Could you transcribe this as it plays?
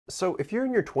So if you're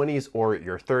in your 20s or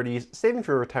your 30s, saving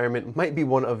for retirement might be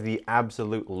one of the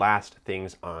absolute last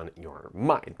things on your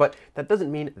mind, but that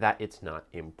doesn't mean that it's not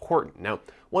important. Now,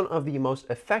 one of the most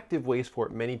effective ways for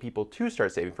many people to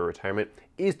start saving for retirement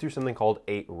is through something called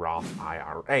a Roth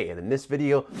IRA. And in this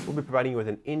video, we'll be providing you with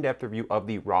an in-depth review of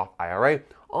the Roth IRA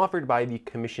offered by the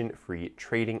commission-free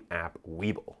trading app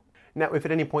Webull. Now, if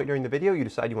at any point during the video you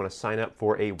decide you want to sign up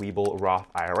for a Webull Roth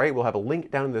IRA, we'll have a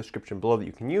link down in the description below that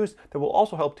you can use that will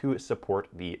also help to support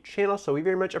the channel. So we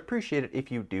very much appreciate it if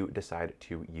you do decide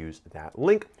to use that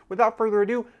link. Without further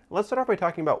ado, let's start off by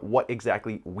talking about what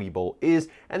exactly Webull is,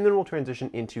 and then we'll transition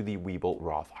into the Webull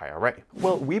Roth IRA.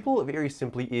 Well, Webull very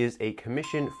simply is a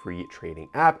commission-free trading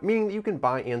app, meaning that you can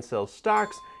buy and sell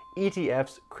stocks,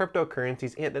 ETFs,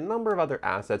 cryptocurrencies, and a number of other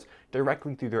assets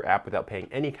directly through their app without paying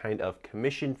any kind of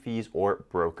commission fees or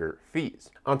broker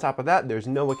fees. On top of that, there's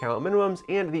no account minimums,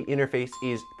 and the interface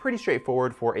is pretty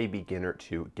straightforward for a beginner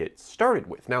to get started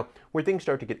with. Now, where things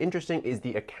start to get interesting is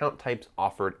the account types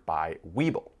offered by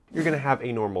Webull. You're going to have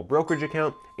a normal brokerage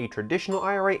account, a traditional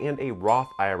IRA, and a Roth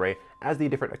IRA as the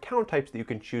different account types that you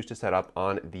can choose to set up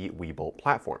on the Webull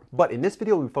platform. But in this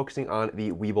video, we'll be focusing on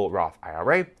the Webull Roth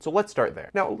IRA, so let's start there.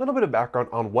 Now, a little bit of background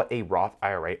on what a Roth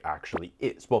IRA actually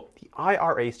is. Well, the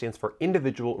IRA stands for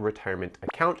Individual Retirement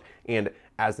Account, and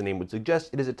as the name would suggest,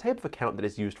 it is a type of account that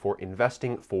is used for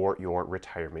investing for your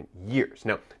retirement years.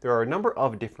 Now, there are a number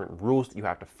of different rules that you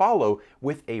have to follow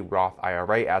with a Roth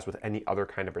IRA, as with any other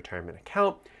kind of retirement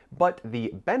account, but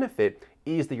the benefit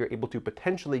is that you're able to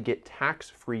potentially get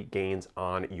tax-free gains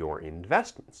on your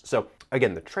investments. So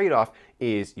again, the trade-off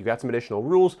is you got some additional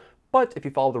rules, but if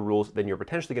you follow the rules, then you're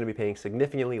potentially going to be paying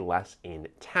significantly less in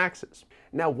taxes.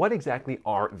 Now, what exactly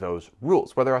are those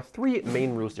rules? Well, there are three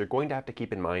main rules you're going to have to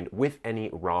keep in mind with any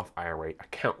Roth IRA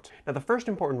account. Now, the first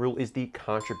important rule is the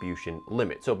contribution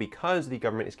limit. So because the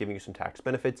government is giving you some tax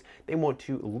benefits, they want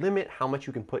to limit how much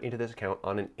you can put into this account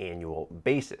on an annual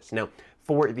basis. Now,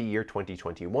 for the year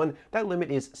 2021, that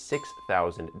limit is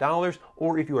 $6,000,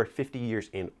 or if you are 50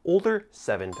 years and older,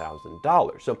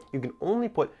 $7,000. So you can only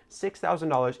put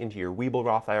 $6,000 into your Webull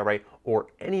Roth IRA or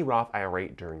any Roth IRA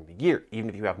during the year. Even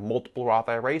if you have multiple Roth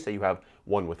IRAs, say you have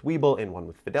one with Webull and one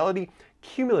with Fidelity,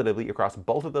 cumulatively across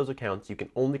both of those accounts, you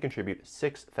can only contribute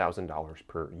 $6,000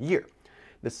 per year.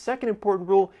 The second important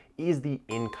rule is the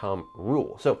income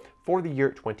rule. So for the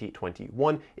year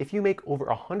 2021, if you make over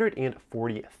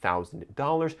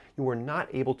 $140,000, you are not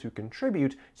able to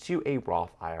contribute to a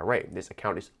Roth IRA. This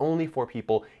account is only for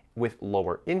people with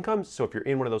lower incomes. So if you're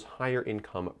in one of those higher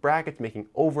income brackets making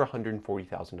over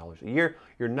 $140,000 a year,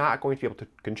 you're not going to be able to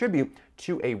contribute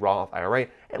to a Roth IRA,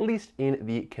 at least in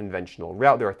the conventional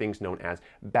route. There are things known as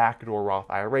backdoor Roth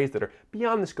IRAs that are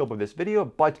beyond the scope of this video,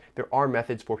 but there are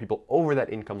methods for people over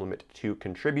that income limit to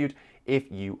contribute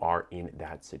if you are in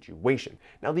that situation.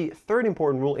 Now, the third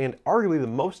important rule, and arguably the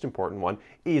most important one,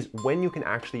 is when you can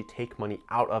actually take money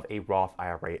out of a Roth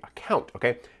IRA account,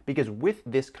 okay? Because with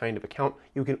this kind of account,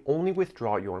 you can only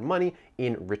withdraw your money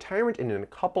in retirement and in a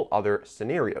couple other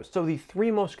scenarios. So the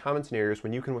three most common scenarios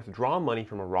when you can withdraw money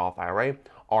from a Roth IRA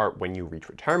are when you reach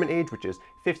retirement age, which is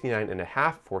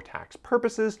 59.5 for tax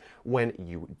purposes, when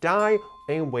you die,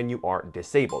 and when you are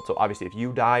disabled. So obviously if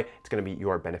you die, it's going to be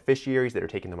your beneficiaries that are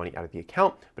taking the money out of the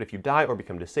account, but if you die or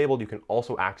become disabled, you can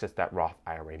also access that Roth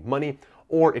IRA money,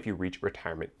 or if you reach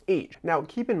retirement age. Now,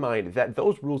 keep in mind that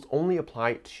those rules only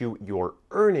apply to your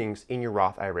earnings in your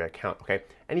Roth IRA account, okay?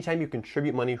 Anytime you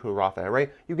contribute money to a Roth IRA,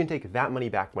 you can take that money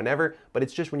back whenever, but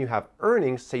it's just when you have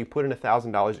earnings, say you put in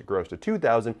 $1,000, it grows to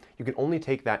 $2,000, you can only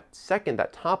take that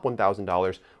top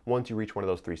 $1,000 once you reach one of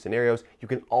those three scenarios. You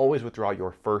can always withdraw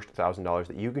your first $1,000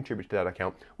 that you contribute to that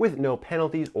account with no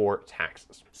penalties or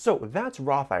taxes. So that's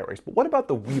Roth IRAs, but what about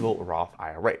the Webull Roth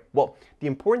IRA? Well, the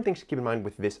important things to keep in mind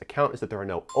with this account is that there are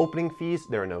no opening fees,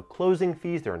 there are no closing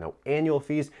fees, there are no annual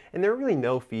fees, and there are really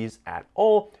no fees at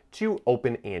all to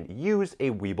open and use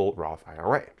a Webull Roth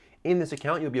IRA. In this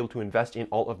account, you'll be able to invest in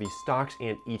all of the stocks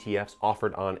and ETFs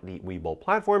offered on the Webull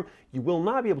platform. You will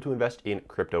not be able to invest in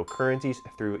cryptocurrencies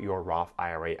through your Roth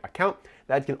IRA account.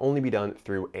 That can only be done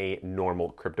through a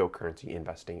normal cryptocurrency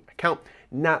investing account,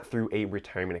 not through a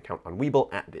retirement account on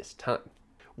Webull at this time.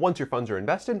 Once your funds are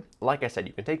invested, like I said,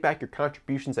 you can take back your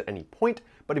contributions at any point,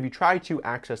 but if you try to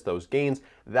access those gains,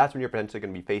 that's when you're potentially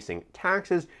going to be facing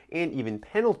taxes and even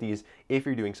penalties if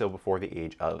you're doing so before the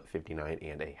age of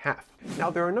 59.5.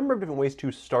 Now, there are a number of different ways to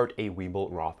start a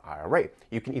Webull Roth IRA.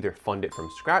 You can either fund it from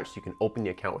scratch, so you can open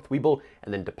the account with Webull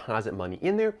and then deposit money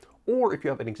in there, or if you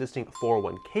have an existing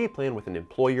 401k plan with an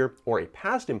employer or a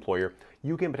past employer,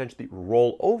 you can potentially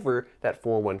roll over that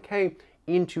 401k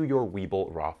into your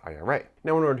Webull Roth IRA.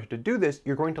 Now, in order to do this,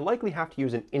 you're going to likely have to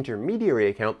use an intermediary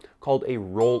account called a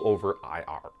rollover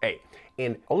IRA.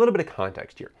 And a little bit of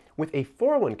context here. With a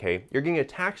 401k, you're getting a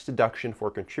tax deduction for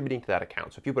contributing to that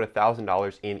account. So if you put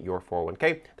 $1,000 in your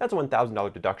 401k, that's a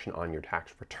 $1,000 deduction on your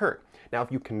tax return. Now,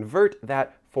 if you convert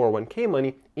that 401k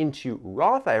money into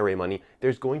Roth IRA money,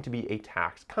 there's going to be a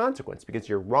tax consequence because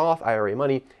your Roth IRA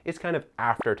money is kind of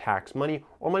after-tax money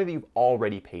or money that you've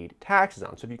already paid taxes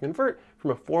on. So if you convert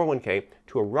from a 401k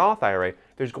to a Roth IRA,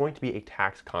 there's going to be a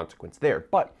tax consequence there.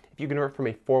 But if you convert from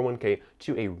a 401k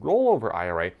to a rollover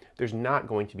IRA, there's not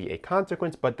going to be a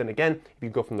consequence. But then again, if you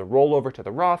go from the rollover to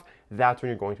the Roth, that's when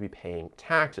you're going to be paying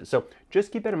taxes. So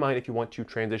just keep that in mind if you want to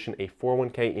transition a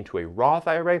 401k into a Roth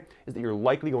IRA, is that you're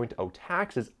likely going to owe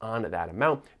taxes on that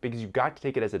amount because you've got to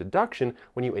take it as a deduction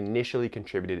when you initially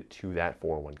contributed to that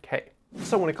 401k.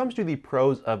 So when it comes to the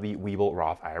pros of the Webull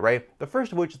Roth IRA, the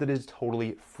first of which is that it is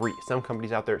totally free. Some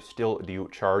companies out there still do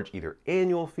charge either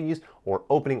annual fees or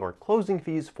opening or closing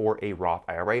fees for a Roth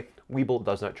IRA. Webull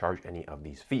does not charge any of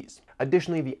these fees.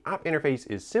 Additionally, the app interface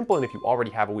is simple, and if you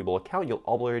already have a Webull account, you'll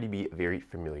already be very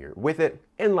familiar with it.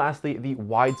 And lastly, the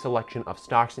wide selection of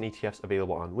stocks and ETFs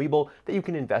available on Webull that you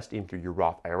can invest in through your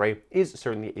Roth IRA is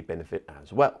certainly a benefit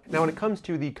as well. Now, when it comes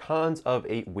to the cons of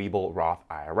a Webull Roth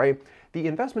IRA, the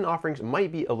investment offerings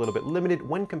might be a little bit limited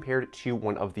when compared to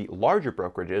one of the larger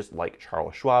brokerages like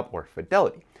Charles Schwab or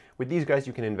Fidelity. With these guys,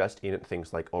 you can invest in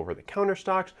things like over-the-counter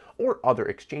stocks or other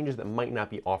exchanges that might not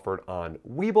be offered on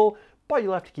Webull, but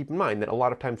you'll have to keep in mind that a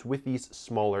lot of times with these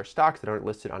smaller stocks that aren't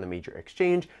listed on a major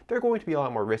exchange, they're going to be a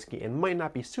lot more risky and might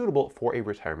not be suitable for a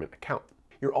retirement account.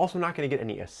 You're also not going to get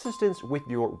any assistance with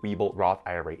your Webull Roth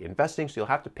IRA investing, so you'll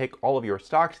have to pick all of your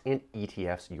stocks and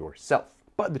ETFs yourself.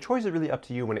 But the choice is really up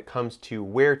to you when it comes to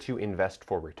where to invest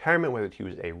for retirement, whether to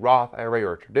use a Roth IRA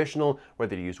or a traditional,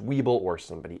 whether to use Webull or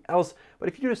somebody else. But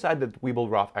if you decide that the Webull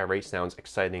Roth IRA sounds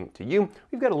exciting to you,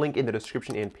 we've got a link in the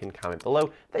description and pinned comment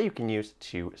below that you can use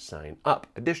to sign up.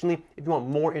 Additionally, if you want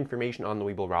more information on the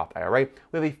Webull Roth IRA,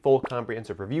 we have a full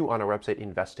comprehensive review on our website,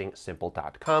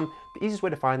 investingsimple.com. The easiest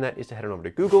way to find that is to head on over to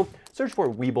Google, search for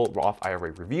Webull Roth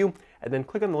IRA review, and then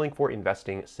click on the link for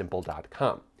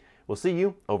investingsimple.com. We'll see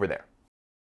you over there.